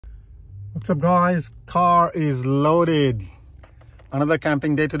What's up guys, car is loaded. Another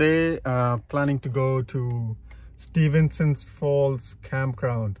camping day today. Planning to go to Stevenson's Falls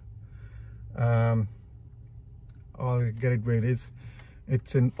Campground. I'll get it where it is.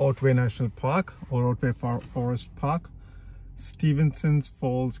 It's in Otway National Park or Otway Forest Park. Stevenson's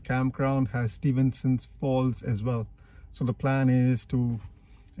Falls Campground has Stevenson's Falls as well. So the plan is to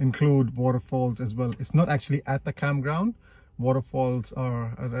include waterfalls as well. It's not actually at the campground. Waterfalls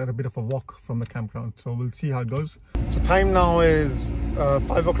are at a bit of a walk from the campground, so we'll see how it goes. So time now is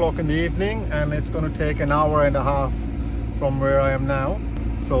 5 o'clock in the evening, and it's going to take an hour and a half from where I am now.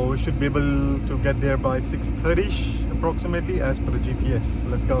 So we should be able to get there by 6:30ish approximately as per the GPS. So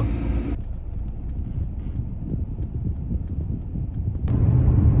let's go.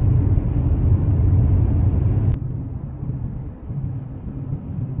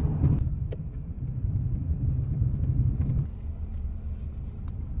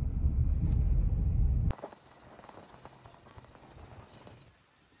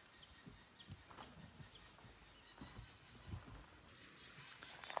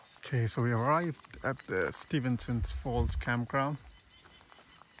 Okay, so we arrived at the Stevenson's Falls Campground,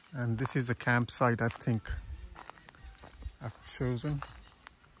 and this is the campsite I think I've chosen.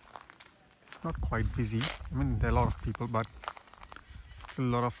 It's not quite busy. I mean, there are a lot of people, but still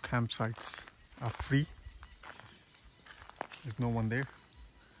a lot of campsites are free. There's no one there,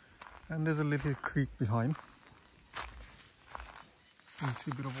 and there's a little creek behind. You can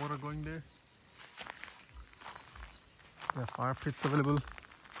see a bit of water going there. There are fire pits available.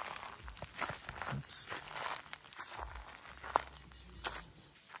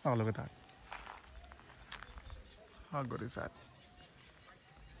 Oh, look at that. How good is that?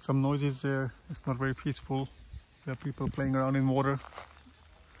 Some noises there. It's not very peaceful. There are people playing around in water.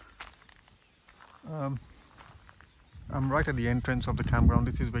 I'm right at the entrance of the campground.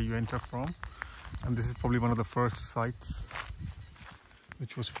 This is where you enter from. And this is probably one of the first sites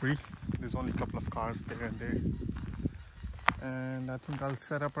which was free. There's only a couple of cars there and there. And I think I'll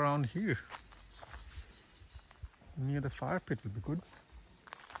set up around here. Near the fire pit will be good.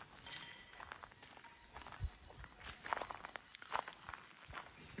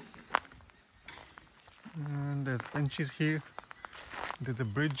 And there's benches here. There's a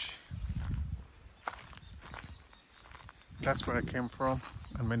bridge. That's where I came from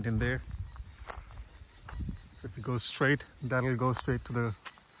and went in there. So if you go straight, that'll go straight to the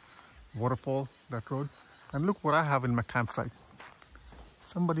waterfall, that road. And look what I have in my campsite.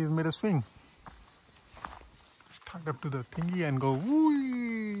 Somebody has made a swing. It's tied up to the thingy and go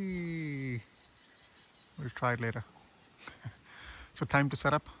whoo. We'll try it later. So time to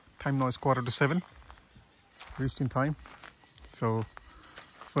set up. Time now is 6:45. Reached in time. So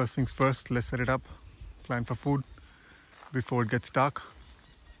first things first, let's set it up. Plan for food before it gets dark.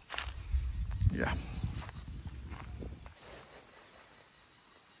 Yeah.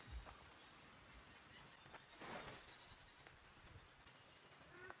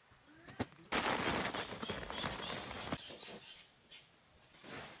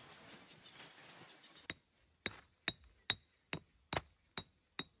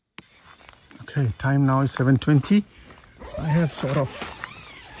 Okay, time now is 7:20. I have sort of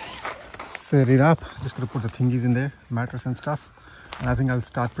set it up. Just gonna put the thingies in there, mattress and stuff. And I think I'll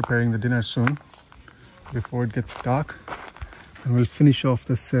start preparing the dinner soon before it gets dark. And we'll finish off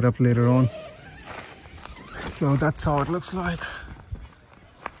the setup later on. So that's how it looks like.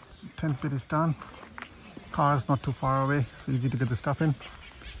 Tent pit is done. Car's not too far away, so easy to get the stuff in.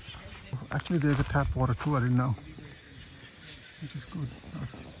 Actually, there's a tap water too, I didn't know. Which is good.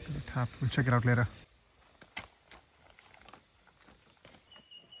 There's a tap. We'll check it out later.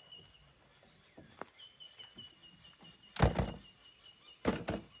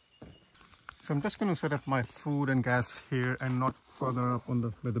 So I'm just going to set up my food and gas here and not further up on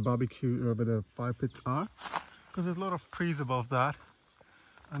the where the barbecue where the fire pits are, because there's a lot of trees above that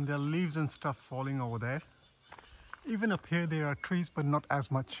and there are leaves and stuff falling over there. Even up here there are trees, but not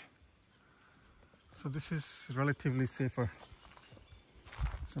as much. So this is relatively safer.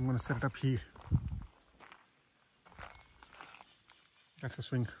 So I'm going to set it up here. That's a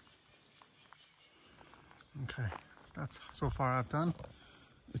swing. Okay, that's so far I've done.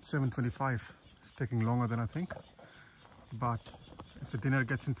 It's 7:25. It's taking longer than I think. But if the dinner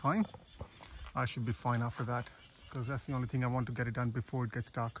gets in time, I should be fine after that. Because that's the only thing I want to get it done before it gets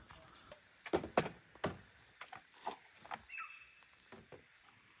dark.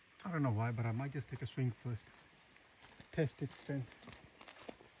 I don't know why, but I might just take a swing first. Test its strength.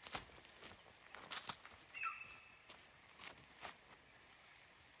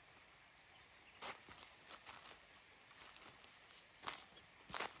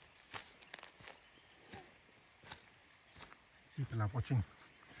 People are watching.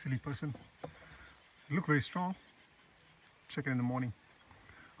 Silly person. Look very strong. Check it in the morning.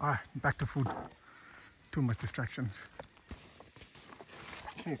 Alright, back to food. Too much distractions.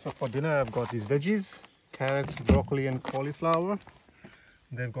 Okay, so for dinner I've got these veggies, carrots, broccoli and cauliflower.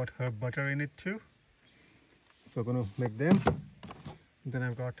 They've got herb butter in it too. So I'm gonna make them. Then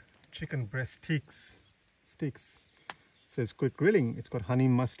I've got chicken breast sticks. It says quick grilling. It's got honey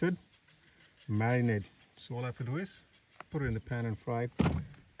mustard marinade. So all I have to do is put it in the pan and fry it.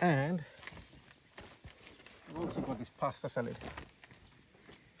 And I've also got this pasta salad.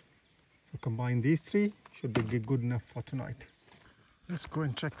 So combine these three, should be good enough for tonight. Let's go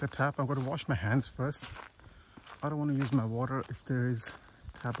and check the tap. I'm going to wash my hands first. I don't want to use my water if there is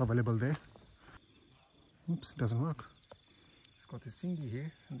tap available there. Oops, it doesn't work. It's got this thingy here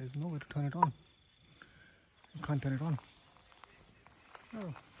and there's no way to turn it on. You can't turn it on.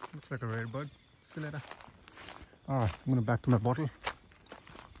 Oh, looks like a rare bird. See you later. Alright, I'm going to back to my bottle.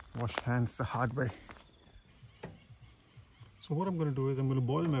 Wash hands the hard way. So what I'm going to do is I'm going to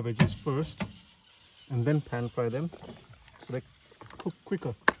boil my veggies first and then pan fry them so they cook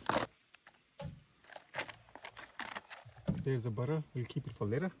quicker. There's the butter. We'll keep it for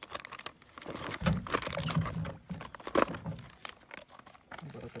later.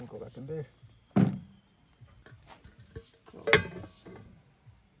 Butter can go back in there.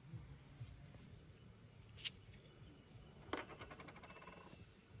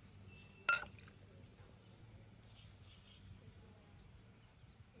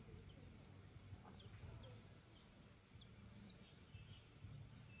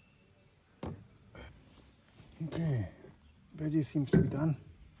 Okay, veggie seems to be done.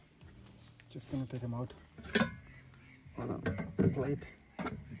 Just gonna take them out on a plate.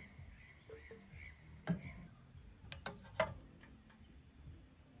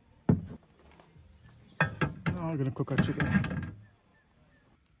 Now we're gonna cook our chicken.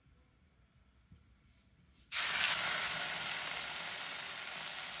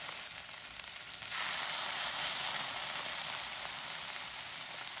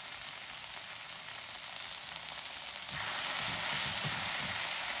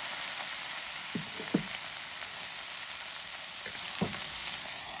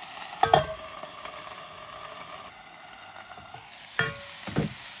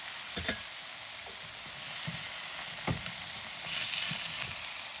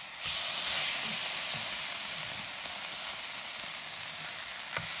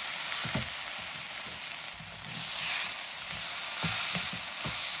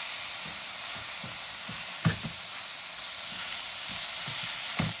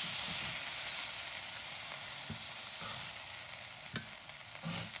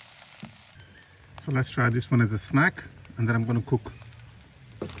 So let's try this one as a snack, and then I'm going to cook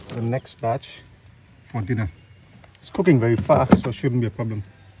the next batch for dinner. It's cooking very fast, so it shouldn't be a problem.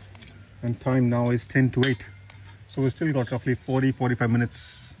 And time now is 10 to 8. So we've still got roughly 40-45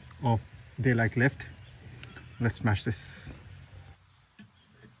 minutes of daylight left. Let's smash this.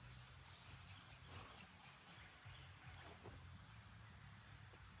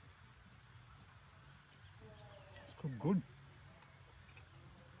 It's cooked good.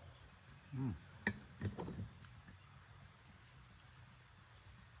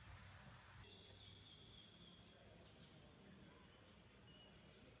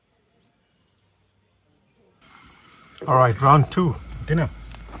 All right, round 2, dinner.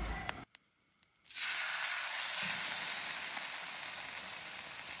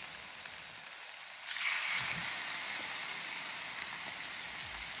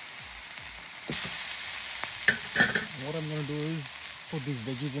 What I'm going to do is put these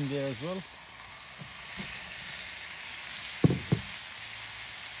veggies in there as well.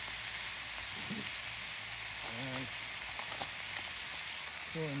 And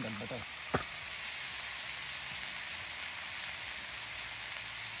throw in the butter.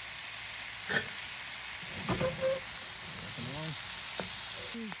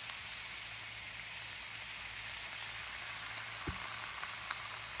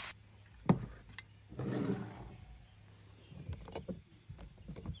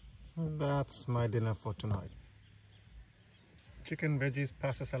 That's my dinner for tonight. Chicken, veggies,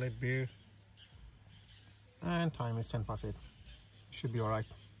 pasta salad, beer, and time is 10 past 8. Should be alright.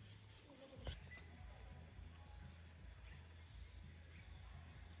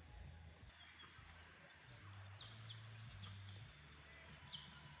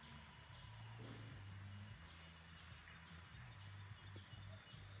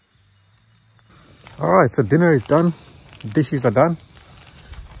 Alright, so dinner is done. Dishes are done.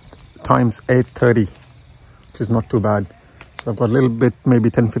 Time's 8:30, which is not too bad. So I've got a little bit, maybe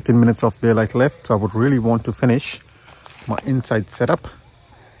 10-15 minutes of daylight left. So I would really want to finish my inside setup,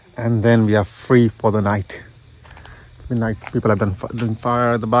 and then we are free for the night. Midnight, people are doing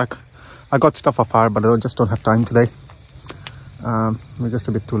fire at the back. I got stuff for fire, but I just don't have time today. We're just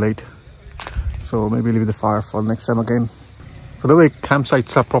a bit too late, so maybe leave the fire for next time again. So the way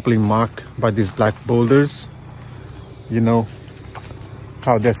campsites are properly marked by these black boulders, you know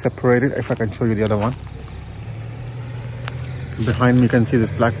how they're separated. If I can show you the other one. Behind me you can see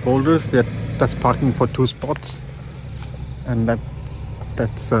these black boulders. That's parking for 2 spots, and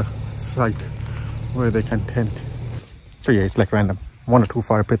that's a site where they can tent. So yeah, it's like random. 1 or 2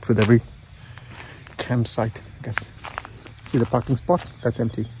 fire pits with every campsite, I guess. See the parking spot? That's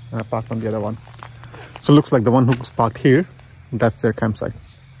empty. I parked on the other one. So it looks like the one who's parked here, that's their campsite.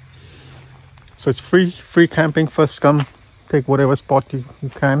 So it's free camping. First come, take whatever spot you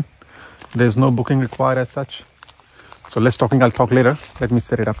can. There's no booking required as such. So less talking, I'll talk later. Let me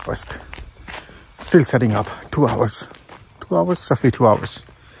set it up first. Still setting up. 2 hours. 2 hours? Roughly 2 hours.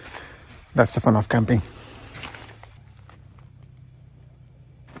 That's the fun of camping.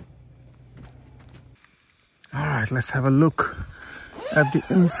 Alright, let's have a look at the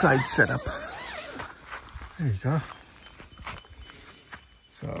inside setup. There you go.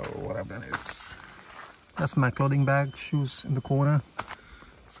 So what I've done is, that's my clothing bag, shoes in the corner,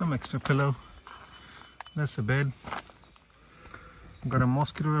 some extra pillow. That's the bed. Got a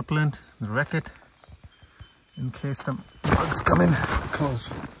mosquito repellent, the racket, in case some bugs come in,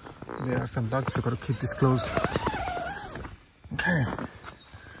 because there are some bugs, so got to keep this closed. Okay,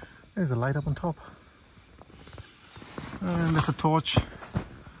 there's a light up on top, and there's a torch.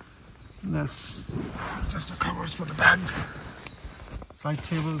 That's just the covers for the bags. Side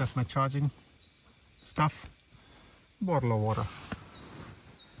table, that's my charging stuff. Bottle of water.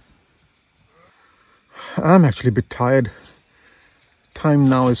 I'm actually a bit tired. Time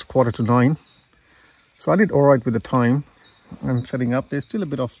now is 9:15, so I did all right with the time. I'm setting up. There's still a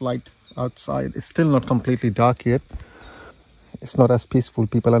bit of light outside. It's still not completely dark yet. It's not as peaceful.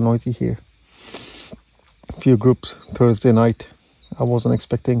 People are noisy here. Few groups Thursday night. I wasn't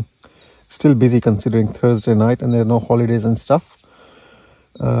expecting. Still busy considering Thursday night, and there are no holidays and stuff.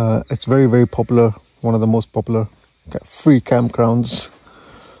 It's very popular. One of the most popular free campgrounds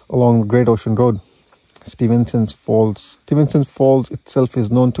along the Great Ocean Road. Stevensons Falls. Stevenson Falls itself is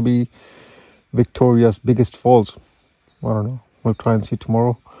known to be Victoria's biggest falls. I don't know. We'll try and see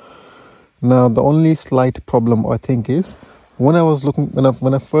tomorrow. Now, the only slight problem I think is when I was looking,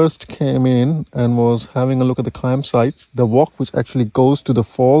 when I first came in and was having a look at the campsites, the walk which actually goes to the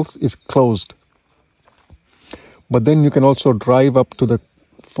falls is closed. But then you can also drive up to the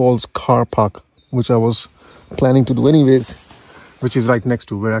falls car park, which I was planning to do anyways, which is right next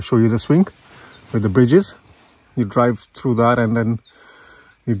to where I show you the swing with the bridges. You drive through that and then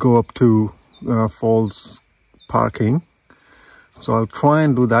you go up to falls parking. So I'll try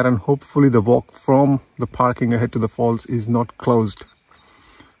and do that, and hopefully the walk from the parking ahead to the falls is not closed,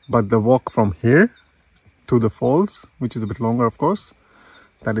 but the walk from here to the falls, which is a bit longer of course,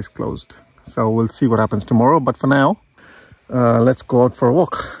 that is closed. So we'll see what happens tomorrow, but for now let's go out for a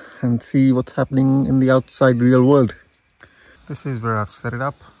walk and see what's happening in the outside real world. This is where I've set it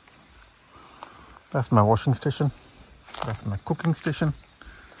up. That's my washing station, that's my cooking station,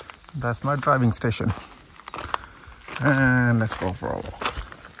 that's my driving station, and let's go for a walk.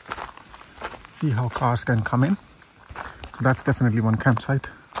 See how cars can come in. So that's definitely one campsite,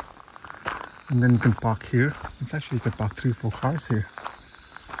 and then you can park here. It's actually, you can park 3-4 cars here,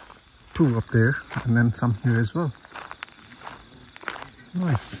 2 up there and then some here as well.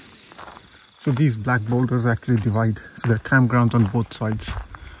 Nice. So these black boulders actually divide, so there are campgrounds on both sides.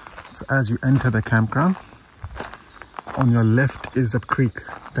 So as you enter the campground, on your left is the creek,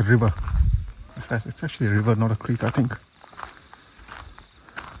 the river. It's actually a river, not a creek, I think.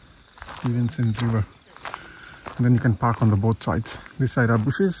 Stevensons River. And then you can park on the both sides. This side are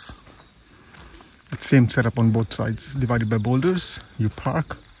bushes. It's same setup on both sides, divided by boulders. You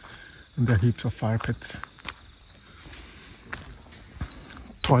park, and there are heaps of fire pits.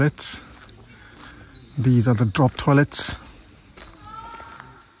 Toilets. These are the drop toilets.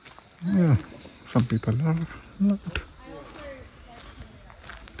 Yeah, some people are not.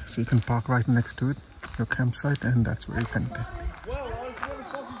 So you can park right next to it, your campsite, and that's where you can take.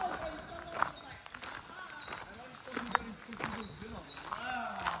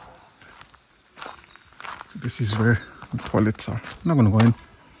 So this is where the toilets are. I'm not going to go in.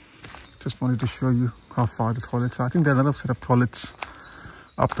 Just wanted to show you how far the toilets are. I think there are another set of toilets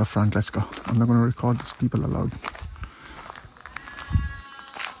up the front. Let's go. I'm not going to record this. People allowed.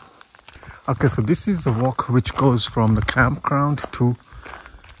 Okay, so this is the walk which goes from the campground to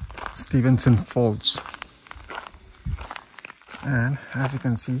Stevenson Falls. And as you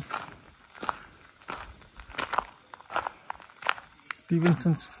can see,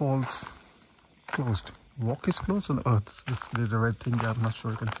 Stevenson's Falls closed. Walk is closed on the earth. There's a red thing there, I'm not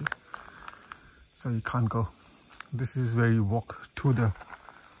sure you can see. So you can't go. This is where you walk to the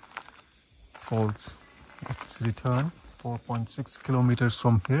falls. It's return 4.6 kilometers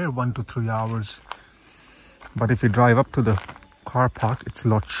from here, 1 to 3 hours. But if you drive up to the car park, it's a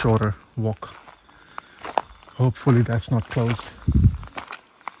lot shorter walk. Hopefully that's not closed.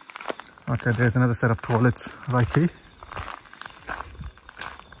 Okay, there's another set of toilets right here.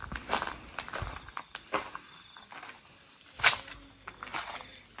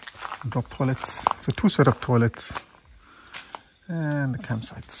 Drop toilets, so 2 set of toilets and the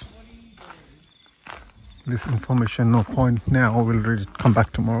campsites. This information, no point now, we'll read it, come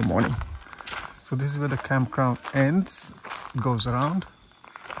back tomorrow morning. So this is where the campground ends, goes around,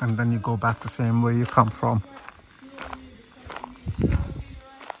 and then you go back the same way you come from.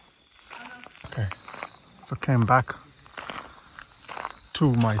 Okay, so came back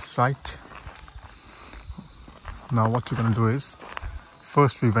to my site. Now what we're gonna do is,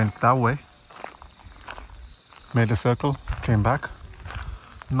 first we went that way, made a circle, came back.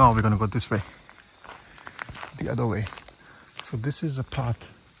 Now we're gonna go this way, the other way. So this is a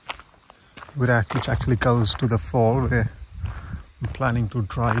path which actually goes to the fall where I'm planning to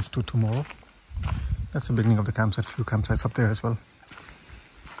drive to tomorrow. That's the beginning of the campsite, few campsites up there as well.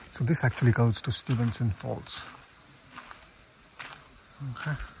 So this actually goes to Stevenson Falls.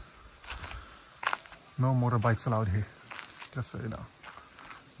 Okay. No motorbikes allowed here, just so you know.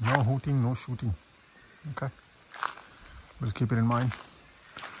 No hooting, no shooting. Okay. We'll keep it in mind.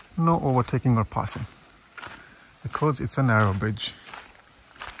 No overtaking or passing, because it's a narrow bridge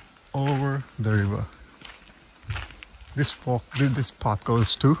over the river. This path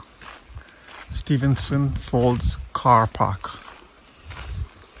goes to Stevenson Falls Car Park.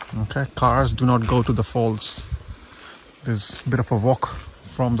 Okay, cars do not go to the falls. There's a bit of a walk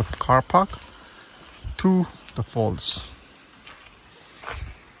from the car park to the falls.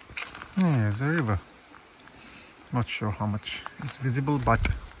 Yeah, there's a river. Not sure how much is visible, but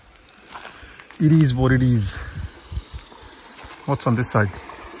it is what it is. What's on this side?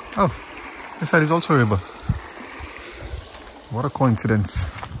 Oh, this side is also a river. What a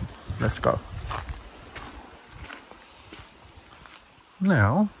coincidence. Let's go.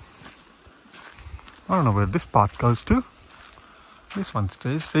 Now, I don't know where this path goes to. This one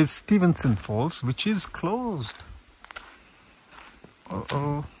says Stevenson Falls, which is closed.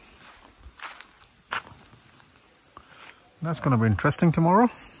 Uh-oh. That's going to be interesting tomorrow.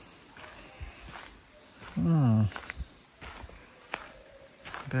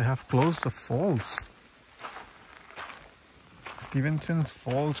 They have closed the falls. Stevenson's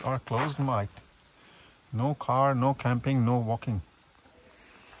Falls are closed, Mike. No car, no camping, no walking.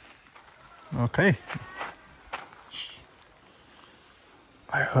 Okay.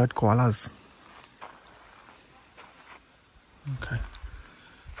 I heard koalas. Okay.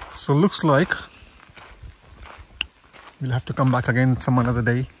 So looks like we'll have to come back again some another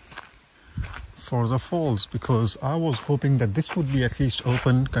day for the falls, because I was hoping that this would be at least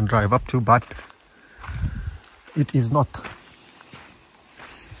open, can drive up to, but it is not.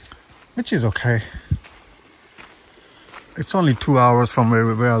 Which is okay. It's only 2 hours from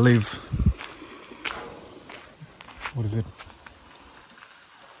where I live. What is it?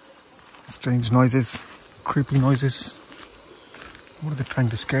 Strange noises, creepy noises. What are they trying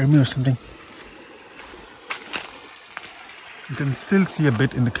to scare me or something? You can still see a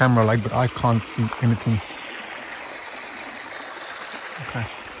bit in the camera light, but I can't see anything. Okay.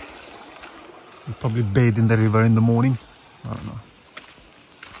 We'll probably bathe in the river in the morning. I don't know.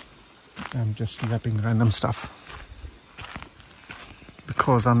 I'm just yapping random stuff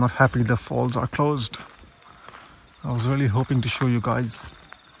because I'm not happy the falls are closed. I was really hoping to show you guys.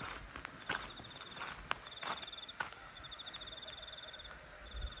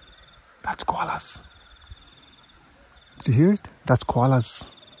 That's koalas. Did you hear it? That's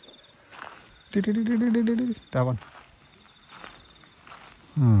koalas. That one.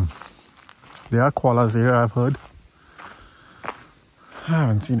 There are koalas here, I've heard. I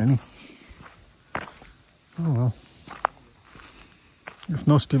haven't seen any. Oh well. If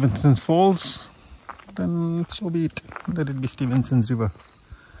no Stevenson's Falls, then so be it. Let it be Stevenson's River.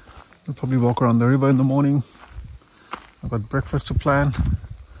 We'll probably walk around the river in the morning. I've got breakfast to plan.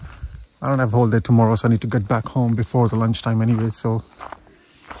 I don't have a whole day tomorrow, so I need to get back home before the lunchtime anyway, so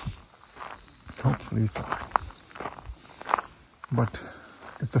hopefully so. But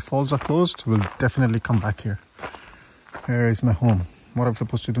if the falls are closed, we'll definitely come back here. Here is my home. What am I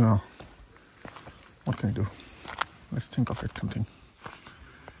supposed to do now? What can I do? Let's think of it something.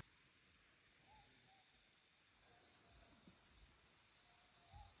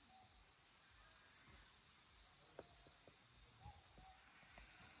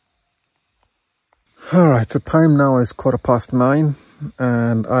 Alright, so time now is 9:15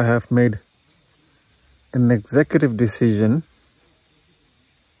 and I have made an executive decision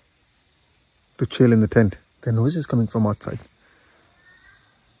to chill in the tent. The noise is coming from outside.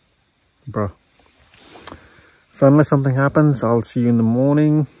 Bro. So unless something happens, I'll see you in the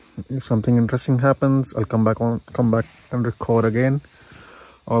morning. If something interesting happens, I'll come back and record again.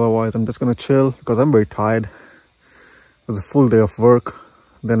 Otherwise, I'm just gonna chill because I'm very tired. It was a full day of work,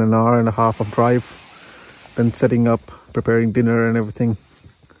 then an hour and a half of drive, then setting up, preparing dinner and everything.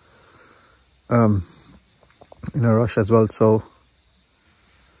 In a rush as well, so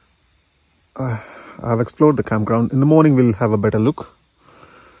I've explored the campground. In the morning we'll have a better look,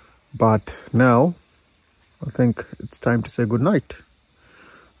 but now I think it's time to say good night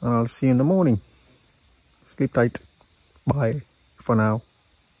and I'll see you in the morning. Sleep tight. Bye for now.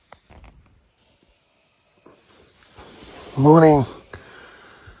 Morning.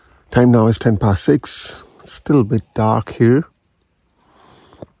 Time now is 6:10. Still a bit dark here.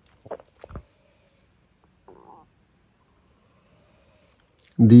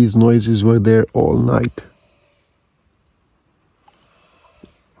 These noises were there all night.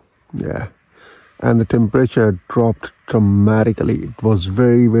 Yeah. And the temperature dropped dramatically. It was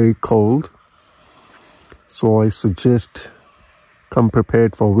very, very cold. So I suggest come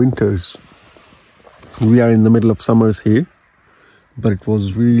prepared for winters. We are in the middle of summers here, but it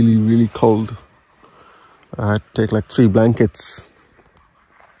was really, really cold. I had to take like 3 blankets.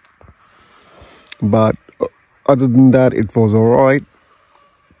 But other than that, it was alright.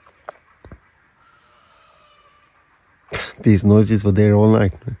 These noises were there all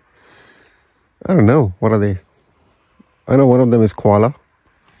night. I don't know. What are they? I know one of them is koala.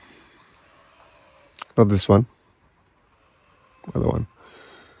 Not this one. Other one.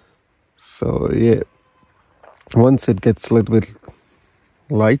 So yeah. Once it gets a little bit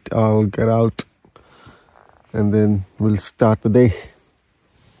light, I'll get out and then we'll start the day.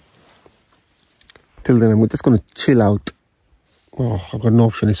 Till then, I'm just going to chill out. Oh, I've got no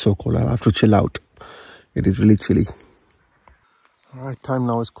option. It's so cold. I'll have to chill out. It is really chilly. Alright, time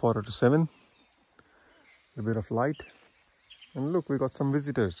now is 6:45. A bit of light. And look, we got some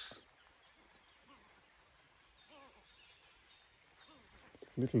visitors.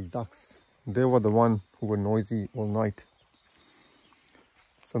 Little ducks. They were the one who were noisy all night.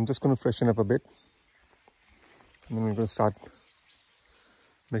 So I'm just going to freshen up a bit. And then we're going to start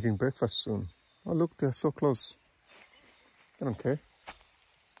making breakfast soon. Oh look, they're so close. I don't care.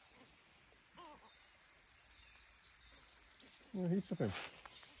 Yeah, heaps of them.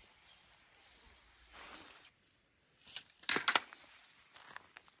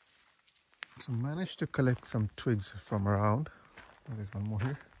 So managed to collect some twigs from around. There's one more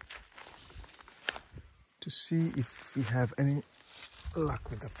here. To see if we have any luck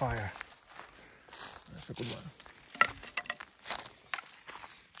with the fire. That's a good one.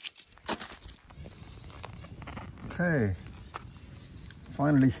 Okay.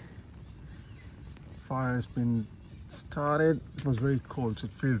 Finally, fire has been started. It was very cold, so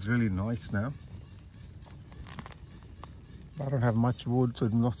it feels really nice now. I don't have much wood, so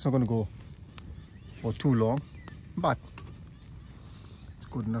it's not going to go for too long, but it's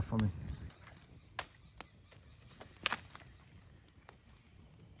good enough for me.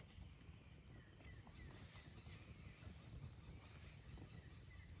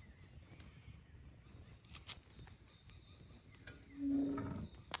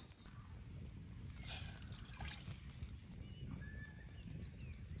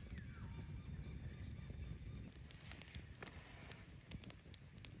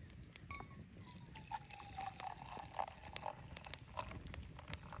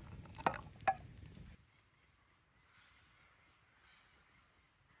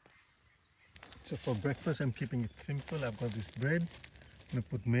 So for breakfast, I'm keeping it simple. I've got this bread. I'm gonna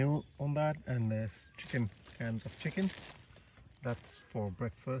put mayo on that, and there's cans of chicken. That's for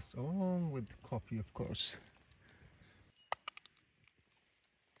breakfast, along with coffee, of course.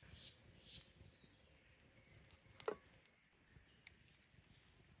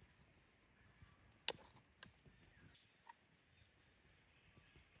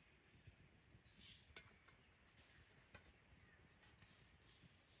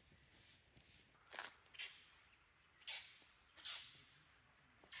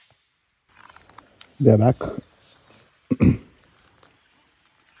 They're back.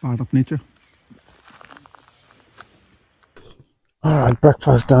 Part of nature. Alright,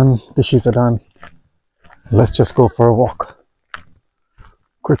 breakfast done, dishes are done. Let's just go for a walk.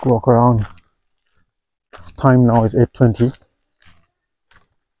 Quick walk around. It's time now is 8:20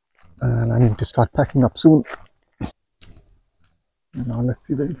 and I need to start packing up soon. Now let's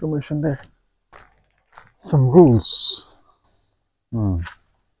see the information there. Some rules.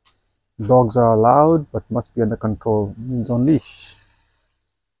 Dogs are allowed but must be under control. Means on leash.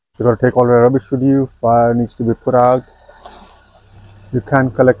 So you got to take all your rubbish with you. Fire needs to be put out. You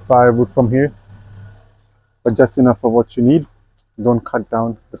can collect firewood from here, but just enough for what you need. Don't cut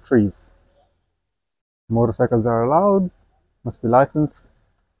down the trees. Motorcycles are allowed, must be licensed.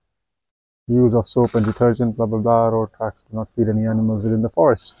 Use of soap and detergent, blah blah blah. Road tracks do not feed any animals within the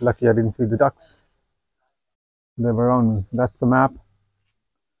forest. Lucky I didn't feed the ducks. They were around me. That's the map.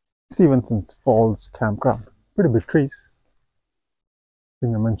 Stevenson Falls Campground. Pretty big trees. I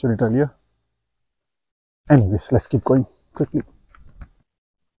think I mentioned it earlier. Anyways, let's keep going quickly.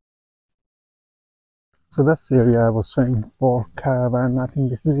 So that's the area I was saying for caravan. I think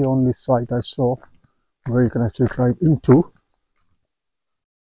this is the only site I saw where you can actually drive into.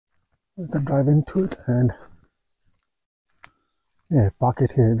 You can drive into it and yeah, park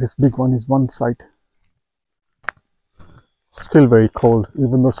it here. This big one is one site. Still very cold,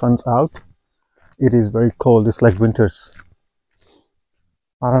 even though sun's out. It is very cold. It's like winters.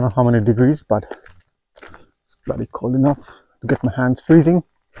 I don't know how many degrees, but it's bloody cold enough to get my hands freezing.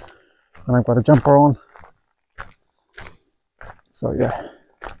 And I've got a jumper on. So yeah.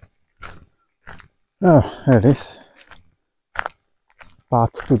 Oh, there it is.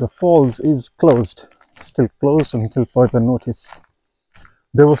 Path to the falls is closed. Still closed until further notice.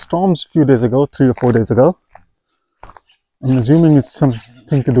 There were storms a few days ago, 3 or 4 days ago. I'm assuming it's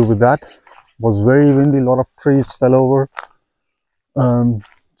something to do with that. It was very windy, a lot of trees fell over.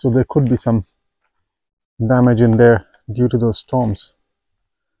 So there could be some damage in there due to those storms.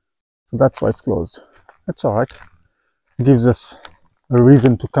 So that's why it's closed. That's alright. It gives us a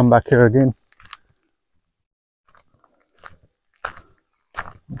reason to come back here again.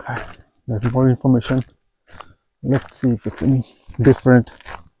 Okay, there's more information. Let's see if it's any different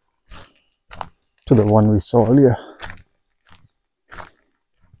to the one we saw earlier.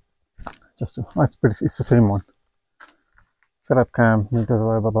 It's the same one. Set up camp, meters,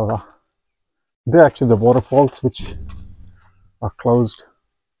 blah blah blah. They're actually the waterfalls which are closed.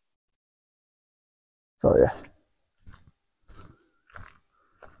 So yeah.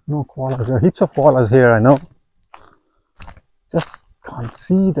 No koalas. There are heaps of koalas here, I know. Just can't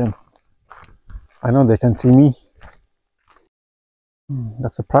see them. I know they can see me.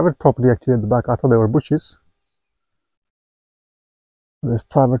 That's a private property actually at the back. I thought they were bushes. There's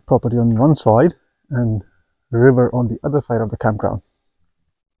private property on one side and river on the other side of the campground.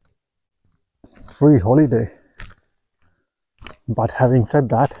 Free holiday. But having said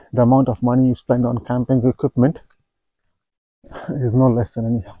that, the amount of money you spend on camping equipment is no less than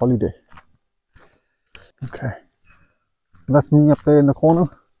any holiday. Okay, that's me up there in the corner.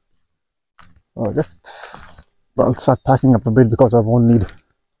 So I'll start packing up a bit because I won't need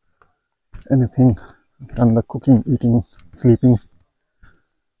anything done the cooking, eating, sleeping.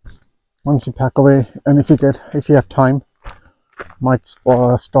 Once you pack away, and if you have time, might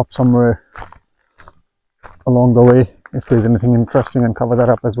stop somewhere along the way if there's anything interesting and cover that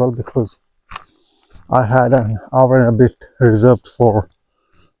up as well, because I had an hour and a bit reserved for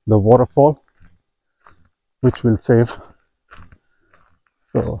the waterfall, which we'll save.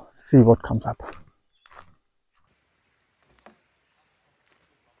 So see what comes up.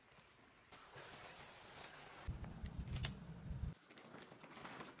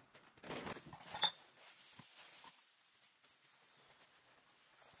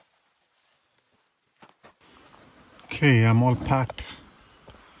 Okay, I'm all packed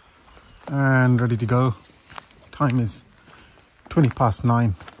and ready to go. Time is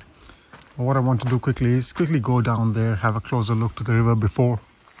 9:20. What I want to do quickly is go down there, have a closer look to the river before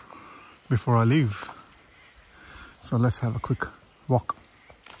I leave. So let's have a quick walk.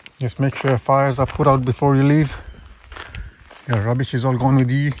 Just make sure fires are put out before you leave. Your rubbish is all gone with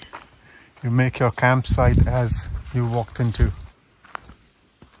you. You make your campsite as you walked into.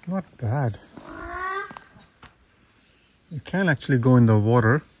 Not bad. You can actually go in the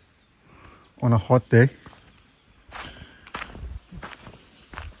water on a hot day.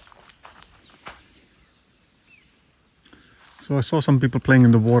 So I saw some people playing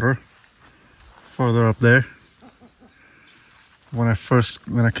in the water further up there when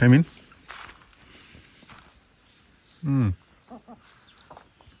I came in.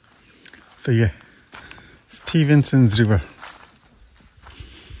 So yeah, Stevensons River.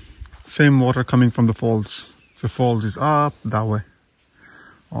 Same water coming from the falls. The falls is up that way,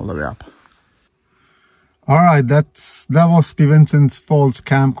 all the way up. All right, that was Stevenson's Falls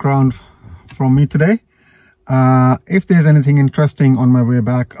Campground from me today. If there's anything interesting on my way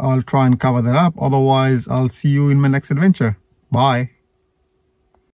back, I'll try and cover that up. Otherwise, I'll see you in my next adventure. Bye.